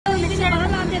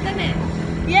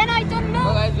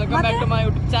Welcome back to my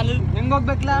YouTube channel. ಹೆಂಗ್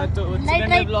ಹೋಗ್ಬೇಕಲ್ಲ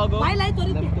blog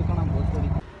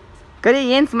ಕರಿ.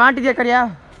 ಏನ್ ಸ್ಮಾರ್ಟ್ ಇದೆಯಾ ಕರಿಯಾ?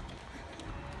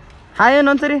 ಹಾಯ್ ಏನು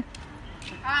ಒಂದ್ಸರಿ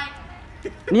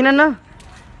ನೀನನ್ನು.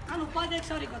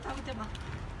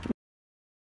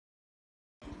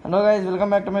 Hello guys, welcome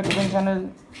back to my cooking channel.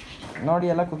 ನೋಡಿ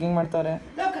ಎಲ್ಲ ಕುಕಿಂಗ್ ಮಾಡ್ತಾರೆ.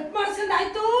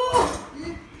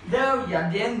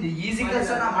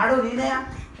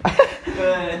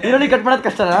 ಈರುಳ್ಳಿ ಕಟ್ ಮಾಡೋದು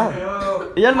ಕಷ್ಟನಾ?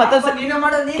 ಏನ್ ಮತ್ತೆ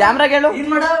ಕ್ಯಾಮ್ರಾಗ ಹೇಳು.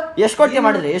 ಎಷ್ಟು ಕೊಡ್ತೀಯ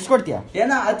ಮಾಡಿದ್ರೆ? ಎಷ್ಟು ಕೊಡ್ತೀಯ?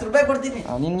 ಏನ 10 ರೂಪಾಯಿ ಕೊಡ್ತೀನಿ.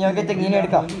 ನಿನ್ ಯೋಗ್ಯತೆಗೆ ನೀನ್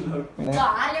ಹಿಡ್ಕ.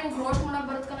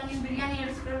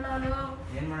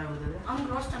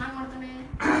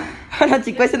 ನಾನು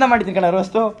ಚಿಕ್ಕ ವಯಸ್ಸಿಂದ ಮಾಡ್ತೀನಿ ಕಣ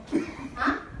ರೋಸ್ಟು.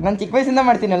 ನಾನು ಚಿಕ್ಕ ವಯಸ್ಸಿಂದ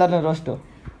ಮಾಡ್ತೀನಿ ಎಲ್ಲರೂ ರೋಸ್ಟು.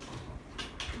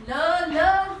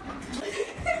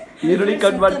 ಈರುಳ್ಳಿ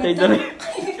ಕಟ್ ಮಾಡ್ತಾ ಇದ್ದಾನೆ.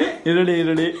 ಈರುಳ್ಳಿ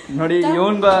ನೋಡಿ,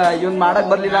 ಇವನ್ ಮಾಡಕ್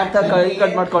ಬರ್ಲಿಲ್ಲ ಅಂತ ಕೈ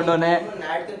ಕಟ್ ಮಾಡ್ಕೊಂಡವನೆ.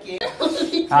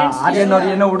 ಅದೇ ನೋಡಿ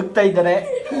ಏನೋ ಹುಡುಕ್ತಾ ಇದ್ದಾರೆ.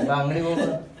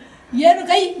 ಏನು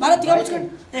ಕೈ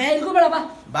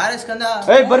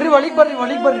ಬರ್ರಿ ಒಳಿಗ್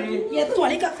ಬರ್ರಿ.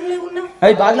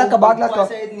 ಬಾಗ್ಲಾಕ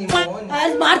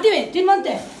ಮಾಡ್ತೀವಿ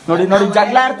ತಿನ್ವಂತೆ. ನೋಡಿ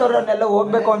ಜಗಳ ಆಡ್ತವ್ರನ್ನೆಲ್ಲ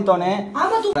ಹೋಗ್ಬೇಕು ಅಂತವನೆ.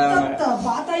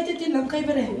 ನಮ್ ಕೈ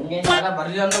ಬೇರೆ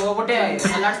ಬರ್ಲಿ ಅಂತ ಹೋಗ್ಬಿಟ್ಟೆ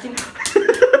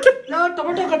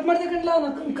ಟೊಮೆಟೊ ಕಟ್ ಮಾಡ್ದೆ ಕಣ್ಲ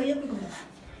ಕೈ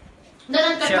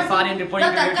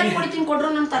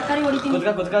ತರಕಾರಿ ಹೊಡಿತೀನಿ.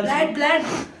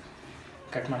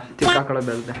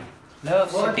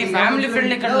 Family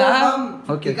friendly ಕಣ್ಲ.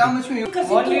 Okay,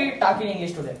 only talk in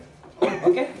English today.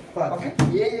 Okay?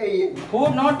 Who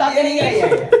not talk in English?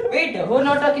 Wait, who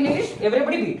not talk in English?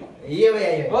 Everybody beat.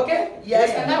 Okay? Yes,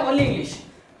 and only English.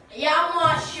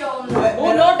 Who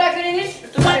not talk in English?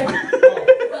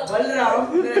 Balram,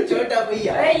 chota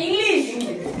bhaiya. Hey, English.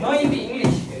 No Hindi,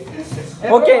 English.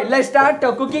 Okay, let's start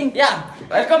cooking. Yeah,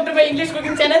 welcome to my English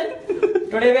cooking channel.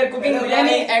 Today we are cooking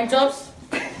biryani and chops.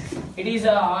 It is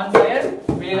on fire.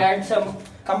 We'll add some.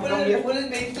 Full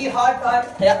Menki hot.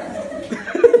 Yeah.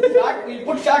 Shot, we'll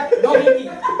put shot. No Menki.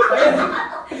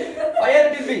 Fire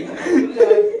it will be.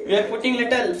 We are putting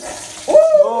little. Oh.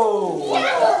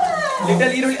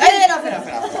 Little iruli. Hey, enough.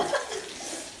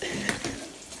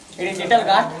 It is little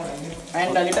gat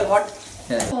and a little what?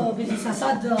 This is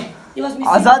Azad. He was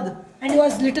missing. Azad. And he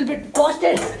was little bit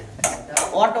toasted.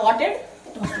 What?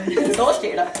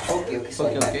 Toasted. Okay.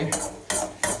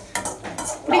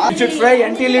 You should fry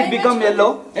until it become yellow.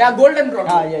 Yeah, golden brown.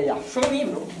 Yeah. Show me,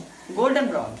 bro. Golden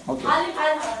brown. Okay.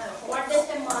 What is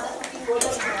the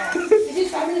golden brown? This is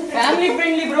Family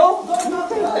friendly, bro.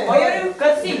 Why are you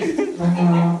cursing?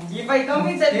 If I come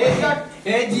inside,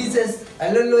 Hey Jesus,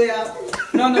 hallelujah.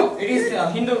 No. It is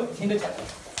Hindu chapter.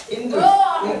 Hindu.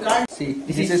 You can't see.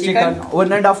 This is chicken.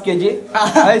 1.5 kg.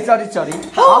 Sorry.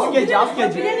 Half kg.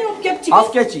 Biryani of chicken. Half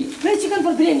kg. Where's chicken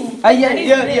for biryani?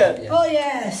 Here. Oh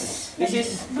yes. This is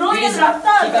Bro, yes,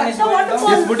 chicken is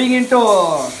just putting into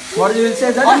what you will say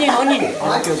that? Onion.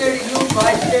 Okay.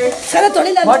 Sir,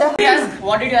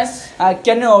 What did you ask?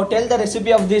 Can you tell the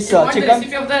recipe of this chicken? The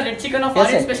recipe of the red chicken of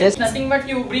Orange Special. Yes. Nothing but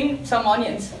you bring some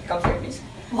onions. Come here, please.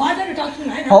 What are you talking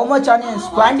about? How much onions?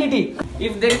 Quantity?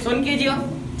 If there is 1 kg of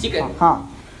chicken,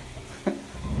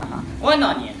 1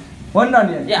 onion. 1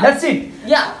 onion. Yeah. That's it.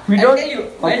 Yeah. We I'll don't. tell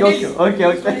you. Okay.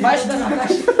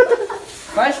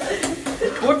 First,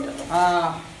 put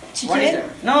what is that?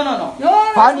 No.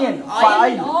 Onion.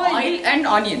 Oil and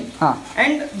onion.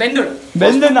 And bendur.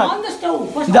 On the stove.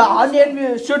 First The onion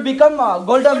should become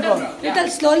golden brown. little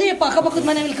slowly. Pakapakut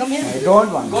mane will come here. I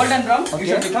don't want. Golden brown. Okay. You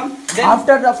should become. Then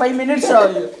After the 5 minutes,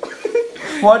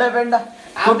 what happened?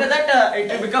 after that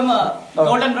it will become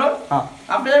golden brown.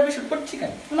 After that we should put chicken.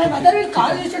 My mother will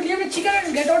call you should leave the chicken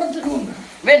and get out of the room.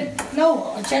 When? No,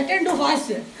 chat and do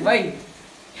fast. Why?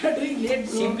 You're doing late,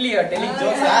 bro. Simply you are telling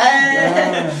jokes.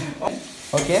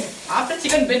 Okay. After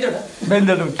chicken bendur,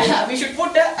 Bendu. we should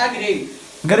put a gravy.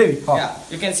 Gravy. Yeah,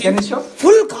 you can see. Can you show?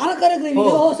 Full kara gravy. Oh.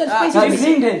 Oh, sir, spicy.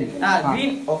 Green gravy.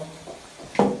 Green. Oh.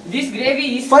 This gravy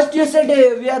is First you said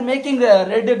we are making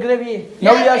red gravy.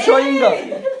 Now we are showing.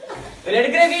 red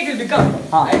gravy. It will become.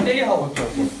 I'll tell you how.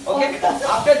 Okay.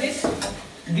 After this,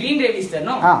 green gravy is there,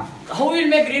 no? How we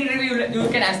will make green gravy? You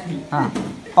can ask me.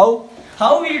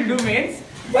 How we will do means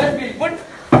first we'll put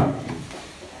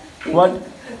What?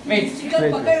 meat. Chicken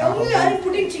Wait. pakka. Only I am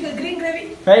putting chicken green gravy.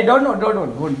 I don't know.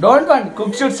 Don't want.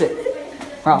 Cook should say.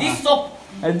 This soap.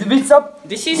 Which soap?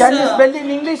 This is Can you spell in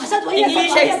English? Asad, why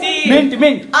English I see. Mint.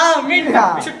 Mint.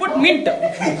 Yeah. We should put mint.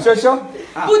 Show.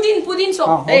 Pudin soap.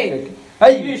 Okay.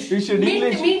 Hey, you should Mint,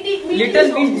 English. minty. Little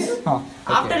mint.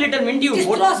 Okay. After little mint you Just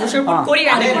put. throw You should put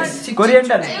coriander.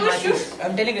 Coriander.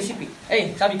 I'm telling recipe. Hey,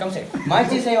 Sabi, come say.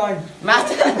 Matches I want.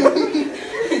 Master.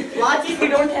 Matches we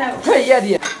don't have.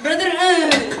 Yeah. Brother.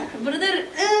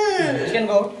 You can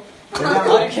go.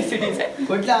 Or you sit inside.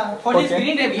 Kotla. For this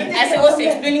green gravy, as I was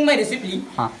explaining my recipe,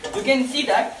 you can see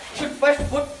that should first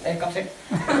put come set.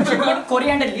 Should put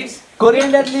coriander leaves.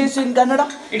 Coriander leaves in Kannada?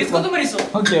 It is kothumari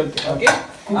soup. Okay. Okay.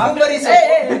 Kothambari Hey,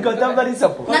 hey, Kothambari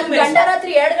ಸೊಪ್ಪು. ನಾನು ಗಂಡ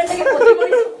ರಾತ್ರಿ 2 ಗಂಟೆಗೆ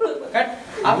ಕೊತ್ತಿಕೊಡಿ. Cut.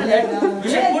 After that, you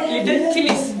should put little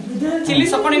chilies.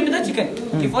 Chilies according to the chicken.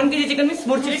 If 1 kg chicken means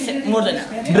more chilies, more than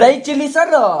that. Dry chilies or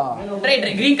Dry,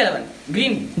 green color one.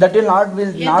 Green. that will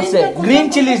not say. Green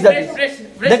chilies that is. Fresh.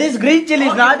 That is green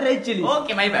chilies, Okay. not red chilies.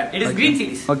 Okay, my bad. It is green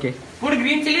chilies. Okay. Put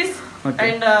green chilies Okay.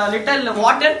 and little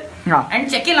water and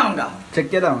chekke lavanga.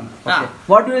 Check it out. Okay. Ah.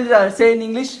 What will say in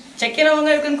English? Chekke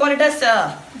lavanga, you can call it as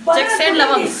checks and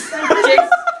lavangs.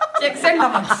 Checks and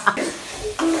lavangs.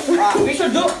 We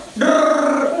should do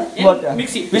in What?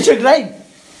 mixie. We should grind.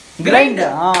 Grind.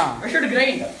 Ah. We should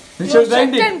grind. We should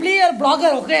grind it. be a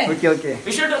blogger, okay? Okay.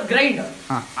 We should grind.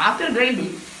 Ah. After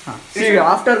grinding, See,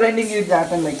 after grinding it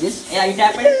happen like this. yeah, it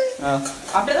happened. Uh,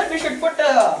 After that, we should put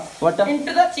Water.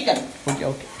 into the chicken.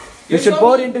 Okay. You We should show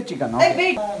pour me. into chicken. Hey,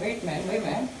 Okay. wait,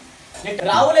 man.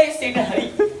 Rahul is in a hurry.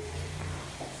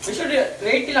 We should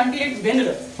wait till until it's bended.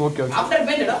 Okay. After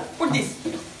bended, put this.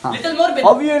 Ah. Little more How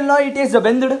bended. you will know it is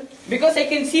bended? Because I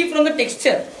can see from the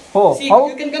texture. Oh, See, how?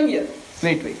 you can come here.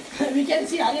 Wait. We can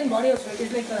see Aryan body also. It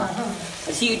is like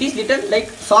See, it is little like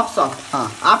soft. Ah.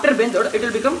 After bended, it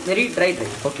will become very dry.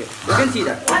 Okay. You can see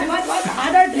that.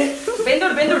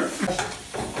 what? Bended.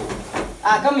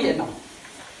 Come here now.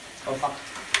 Oh fuck.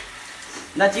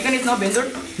 The chicken is now bended.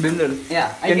 Bended.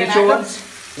 Yeah. Can you show add once?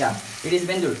 Yeah. It is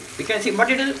bended. You can see, but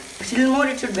it will still more.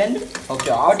 It should bend.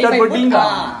 Okay. But if After I putting. put,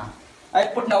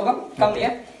 I'll put now. Come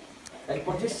here. I'll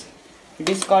put this. It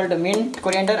is called mint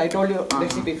coriander. I told you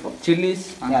recipe before. Chilies.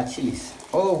 Yeah, chilies.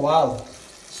 Oh wow.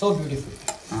 So beautiful.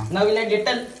 Now we'll add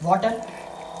little water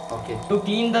Okay. to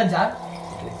clean the jar.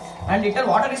 And little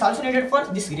water is also needed for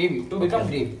this gravy to become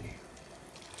gravy.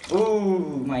 Oh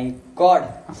my god.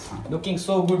 Looking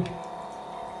so good.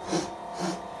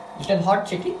 Little hot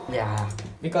chili. Yeah.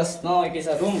 Because now it is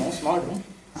a room, no small room.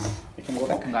 You can go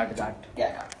back. Got.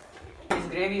 Yeah. This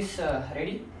gravy is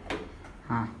ready.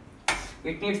 Ah.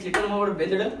 It needs little more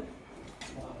bended.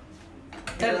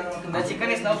 The chicken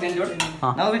is now bended.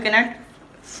 Ah. Now we can add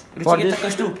For ರುಚಿಗೆ this?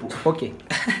 ತಕ್ಕಷ್ಟು ಉಪ್ಪು. Okay.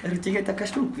 ರುಚಿಗೆ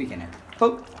ತಕ್ಕಷ್ಟು ಉಪ್ಪು we can add.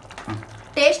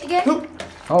 ಟೇಸ್ಟ್ಗೆ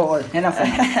Oh, enough.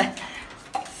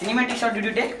 Cinematic shot did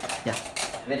you take? Yeah.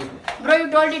 Very good. Bro, you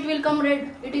told it will come red.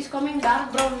 It is coming dark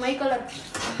brown, my color.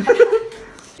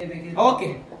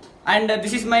 Okay. And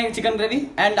this is my chicken gravy.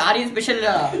 And Aryan special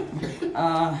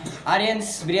Aryan's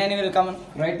biryani will come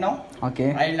right now. Okay.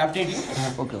 I'll update you.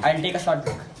 Okay. I'll take a short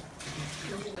break.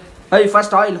 Hey,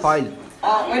 first oil.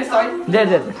 Where is oil?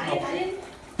 There.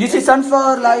 This is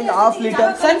sunflower oil, half liter.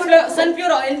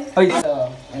 Sunflower oil.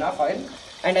 Oh, Enough oil.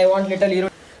 And I want little hero.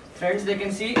 Friends, they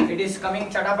can see it is coming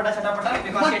chatapata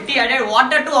because Shetty added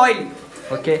water to oil.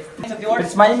 Okay. So the water.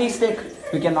 It's my mistake.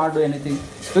 We cannot do anything.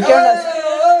 We can.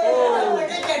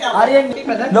 Aryan,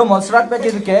 no, masrat pack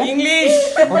is okay. English.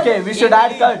 Okay, we should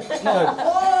add curd.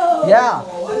 Yeah.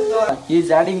 He's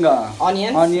adding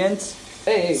onions,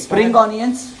 Hey, spring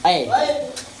onions. Hey.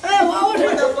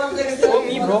 Oh,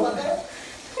 me bro.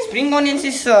 Spring onions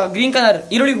is green color.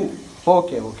 Iruligu.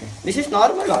 Okay. This is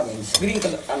normal onions. Green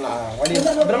color. What is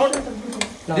brown?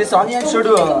 This onion should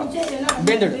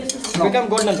Bended. Become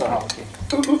golden brown. Okay.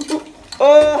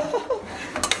 Oh.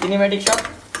 Cinematic shot.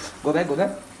 Go back.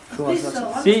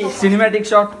 See, cinematic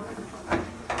shot.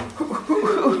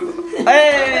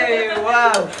 Hey,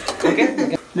 wow.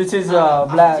 Okay. This is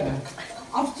black.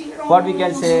 What we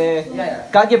can say? Yeah.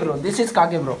 Kage bro. This is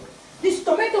kage bro. This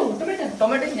tomato.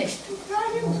 Tomato is next.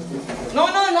 No,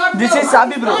 not This now. is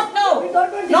sabi bro. Not now. We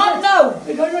don't want this Not much. now.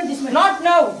 We don't want this much. Not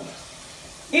now.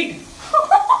 Eat.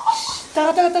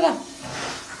 Taga.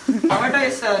 Tomato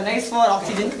is nice for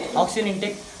oxygen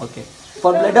intake. Okay.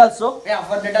 For blood also. Yeah,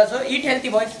 for that also. Eat healthy,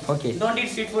 boys. Okay. Don't eat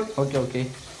street food. Okay.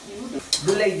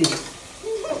 Do like this.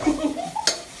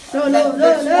 No.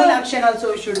 That spoon action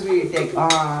also should be take.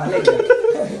 Like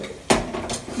that.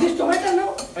 This tomato now.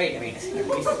 Wait.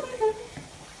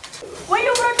 Why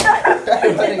you brought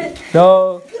that?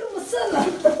 No. Masala.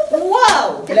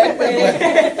 Wow. Black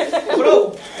pepper.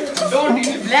 Bro, don't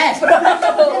eat black.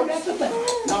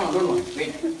 No, don't want.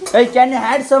 Wait. Hey, can you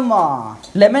add some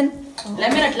lemon?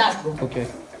 Lemon at last, bro. Okay.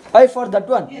 Hey, for that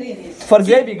one. For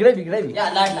gravy.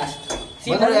 Yeah, last.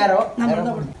 See, Mother arrow.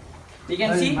 you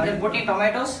can see they're putting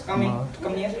tomatoes. Come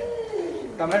here.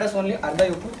 Tomatoes only arda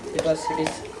you put because it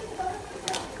is.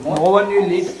 No one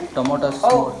will eat tomatoes.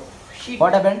 Oh, shit.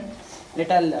 What happened?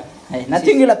 Little. Hey,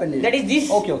 nothing will happen. That is this.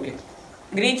 Okay.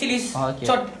 Green chilies. Okay.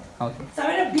 Chot. Okay.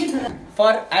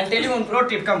 For I'll tell you one pro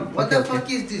tip. Come. What the fuck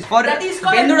is this? For That is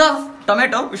called- benduda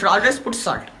tomato, you should always put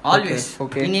salt. Always.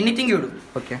 Okay. In anything you do,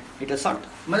 Okay. it is salt.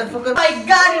 Motherfucker. My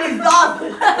God, it is dog.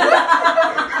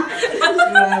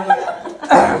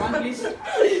 One, please.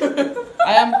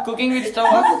 I am cooking with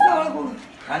stove.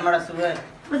 On mada sugar.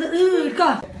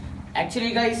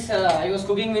 Actually, guys, I was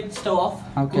cooking with stove off.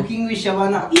 Okay. Cooking with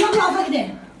Shavana.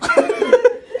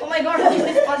 Oh my God, how is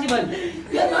this possible?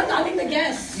 You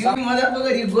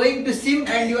motherfucker, you going to sim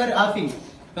and you are laughing.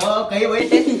 Oh, kai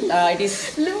wait. It is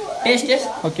taste.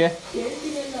 Okay.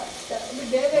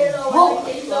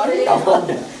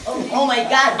 Oh my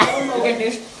God. You can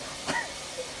taste.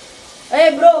 Hey,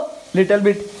 bro. Little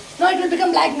bit. No, it will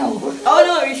become black now. Oh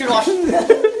no, you should wash.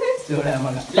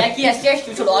 Like he has taste,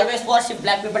 you should always wash with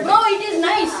black pepper. Bro, it is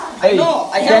nice. I know.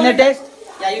 I have. Can I taste?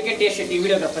 Yeah, you can taste it.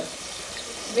 Videographer.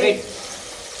 Wait.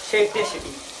 Taste it.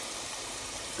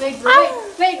 Wait, bro.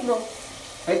 Wait, bro.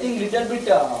 I think little bit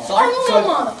Salt.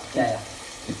 yeah.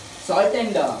 Salt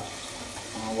and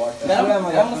water.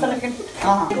 Garam masala can put.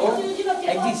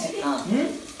 Like this.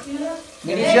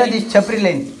 Sure, this chapri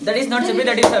line. That is not Sabri,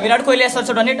 that is Virat Kohli has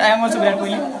also done it. I am also Virat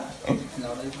Kohli.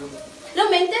 No,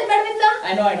 mente bad with the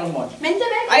I know I don't want. mente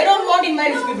bad. I don't want in my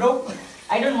recipe, bro.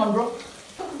 I don't want, bro.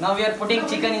 Now we are putting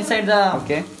chicken inside the.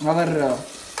 Okay. Our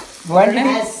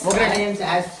Quantity?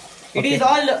 As It is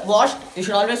all washed. You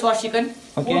should always wash chicken.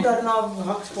 Okay. Put her now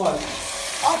hotspot.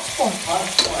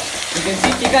 You can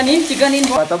see chicken in.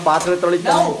 Pratham ಪಾತ್ರೆ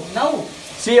ತೊಳಿತಾನೆ. Now.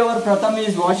 See, our Pratham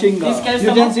is washing This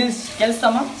utensils.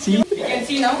 Kelstama. See. You can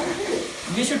see now.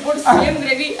 We should put same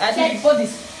gravy as we did for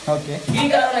this. Okay. Green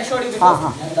color I showed you before.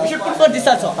 We should put for this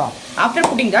also. After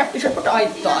putting that, you should put oil.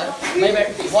 My bad.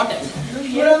 Water.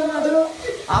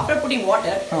 After putting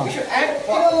water, we should add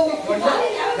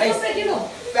rice.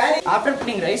 After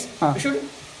putting rice, we should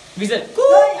whistle.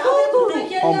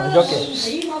 Oh my, okay.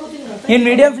 In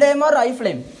medium flame or high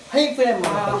flame? High flame.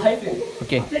 High flame.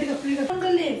 Okay.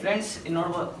 Friends, in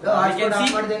order, you Hotspot can on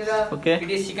see. ಮಾಡ್ದೇನಿಲ್ಲ. Okay. It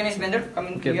is chicken is blended.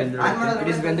 Coming Okay, here. blended. It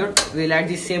is blended. We'll add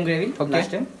this same gravy. Okay.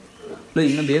 Last time.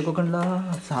 ಇನ್ನು ಬೇಕು ಕಣ್ಲ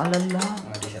ಸಾಲಲ್ಲ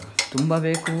ತುಂಬಾ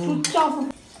ಬೇಕು.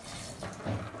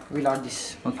 We'll add this.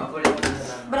 Okay.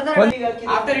 Brother,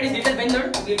 After it is little blended,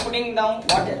 we're putting down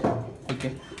water.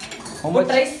 Okay. How Put much?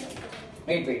 rice.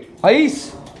 Wait. Ice.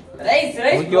 Rice.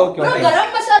 Okay, bro, okay. garam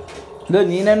masala.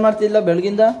 ನೀನೇನ್ ಮಾಡ್ತಿಲ್ಲ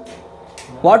ಬೆಳಗಿಂದ?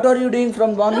 What are you doing from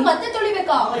morning? ಮತ್ತೆ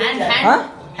ತೊಳಿಬೇಕಾ? Huh?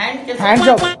 Hands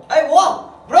up. Hey, whoa,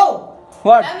 bro.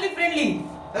 What? Family friendly.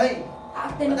 Hey.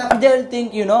 ಆಗ್ತೇನೆ. They will think,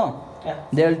 Yeah.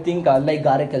 they will think like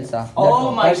ಗಾರೆ ಕೆಲಸ. Oh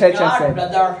my God,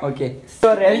 brother. Okay.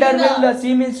 Your elder will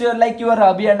see means you're like your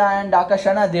Abhiyana and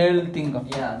Akashana, they will think.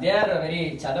 Yeah, they are very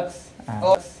chalaks. Ah.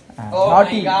 Oh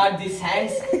Naughty. my God, these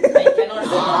hands. I cannot.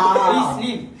 Please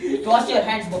leave. Wash your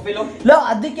hands, buffalo. Low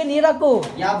ಅದಕ್ಕೆ ನೀರ್ ಹಾಕು.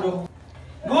 Yeah, bro.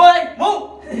 Go ahead, move.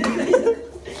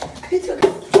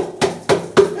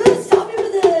 Sorry,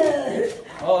 brother.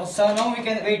 Oh, so now we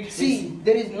can wait. See,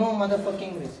 there is no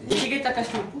motherfucking recipe. Hೀಗೆ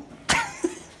ತಕ್ಕಷ್ಟು ಉಪ್ಪು.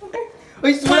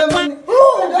 Oy, ಸುಳ್ಳೆ ಮನೆ.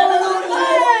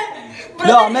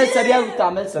 Low ಆಮೇಲೆ ಸರಿಯಾಗುತ್ತೆ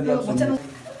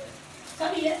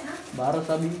Sorry, ಬಾರ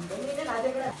ಸಾಬಿ.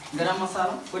 Garam masala.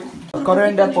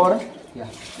 Coriander powder.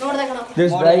 ನೋಡ್ದೆ ಕಣ. This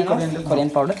is dry Korean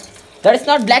powder. That is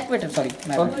not black pepper, sorry.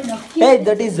 Hey,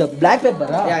 that is black pepper.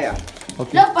 Yeah.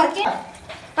 Okay. Low ಪರ್ಕೆ.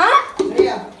 ಹಾ?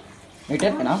 Wait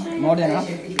it, na? ನೋಡಿದೆ na?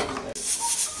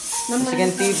 You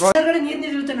can see, bro. ಹೊರಗಡೆ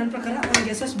ನೀರಿರುತ್ತೆ ನನ್ನ ಪ್ರಕಾರ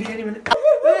ಅವನಿಗೆ ಎಸ್ ಬಿರಿಯಾನಿ ಮೇಲೆ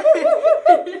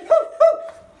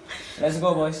Let's go,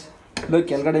 boys. ಲೋ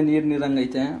ಕೆಳಗಡೆ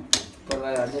ನೀರಂಗೈತೆ.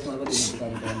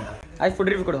 ಆಯ್ತು food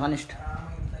review ಕೊಡು ಹಾನೆಸ್ಟ್.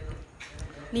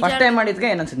 ಫಸ್ಟ್ ಟೈಮ್ ಮಾಡಿದ್ಕೆ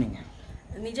ಏನು ಅನ್ಸುತ್ತೆ ನಿಂಗೆ?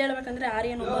 ನಿಜ ಹೇಳ್ಬೇಕಂದ್ರೆ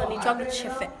ಆರ್ಯನ್ ಒಬ್ಬ ನಿಜವಾಗ್ಲೂ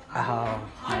ಶೆಫೆ.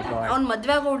 ಮೈ ಗಾಡ್. ಅವ್ನು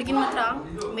ಮದುವೆ ಆಗೋ ಹುಡುಗಿನ ಮಾತ್ರ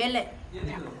ಮೇಲೆ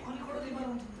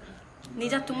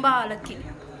ನಿಜ ತುಂಬ ಲಕ್ಕಿ.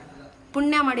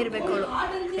 ಪುಣ್ಯ ಮಾಡಿರ್ಬೇಕು ಅವಳು.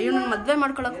 ಅಯ್ಯೋ ನನ್ನ ಮದುವೆ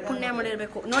ಮಾಡ್ಕೊಳಕ್ಕೆ ಪುಣ್ಯ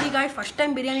ಮಾಡಿರ್ಬೇಕು. ನೋಡಿ guys, first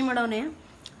time biryani ಮಾಡೋನೆ.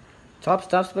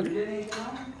 Chops ಬಗ್ಗೆ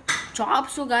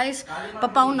ಚಾಪ್ಸು ಗಾಯ್ಸ್,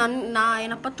 ಪಾಪ ಅವ್ನು ನಾ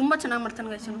ಏನಪ್ಪ ತುಂಬ ಚೆನ್ನಾಗಿ ಮಾಡ್ತಾನೆ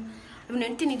ಗಾಯ್ಸ್. ಇವ್ನು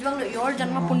ಹೆಂಡ್ತಿ ನಿಜವಾಗ್ಲೂ 7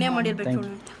 ಜನ್ಮ ಪುಣ್ಯ ಮಾಡಿರ್ಬೇಕು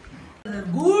ಇವನು ಅಂತ.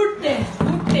 Good tea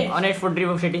honest food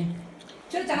review Shetty.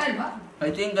 ಚೆನ್ನಾಗಿಲ್ವಾ?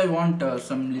 I think I want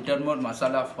some little more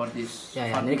masala for this.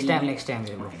 Yeah, next time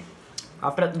we will.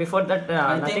 After before that I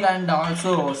nothing. think, and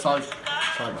also salt.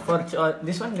 For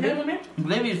this one gravy?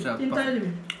 Gravy is ತಿಂತಾ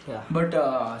ಇದೀವಿ. Yeah. but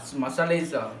masala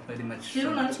is very much. ಇರು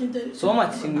ನಾನು ತಿಂತಾ ಇದೀನಿ. So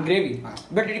much in gravy.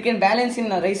 But it can balance in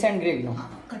rice and gravy, no?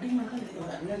 Cutting ಮಾಡ್ಕೊಂಡು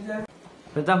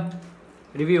Pratham,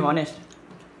 review honest.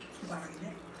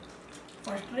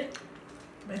 First try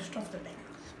best of the day.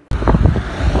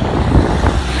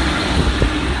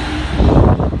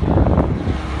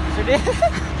 Shetty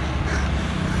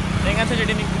ಹೆಂಗಂತ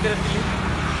ಶೆಟ್ಟಿ ನಿಂಗೆ ಕೂತಿರೋದು ಇಲ್ಲಿ?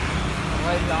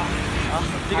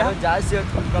 ಜಾಸ್ತಿ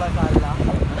ಹೊತ್ತು ಕುತ್ಕೊಳಕ್ಕಾಗಲ್ಲ.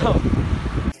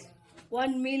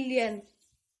 1 million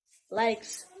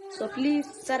likes. So please,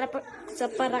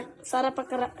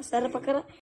 Sarapakara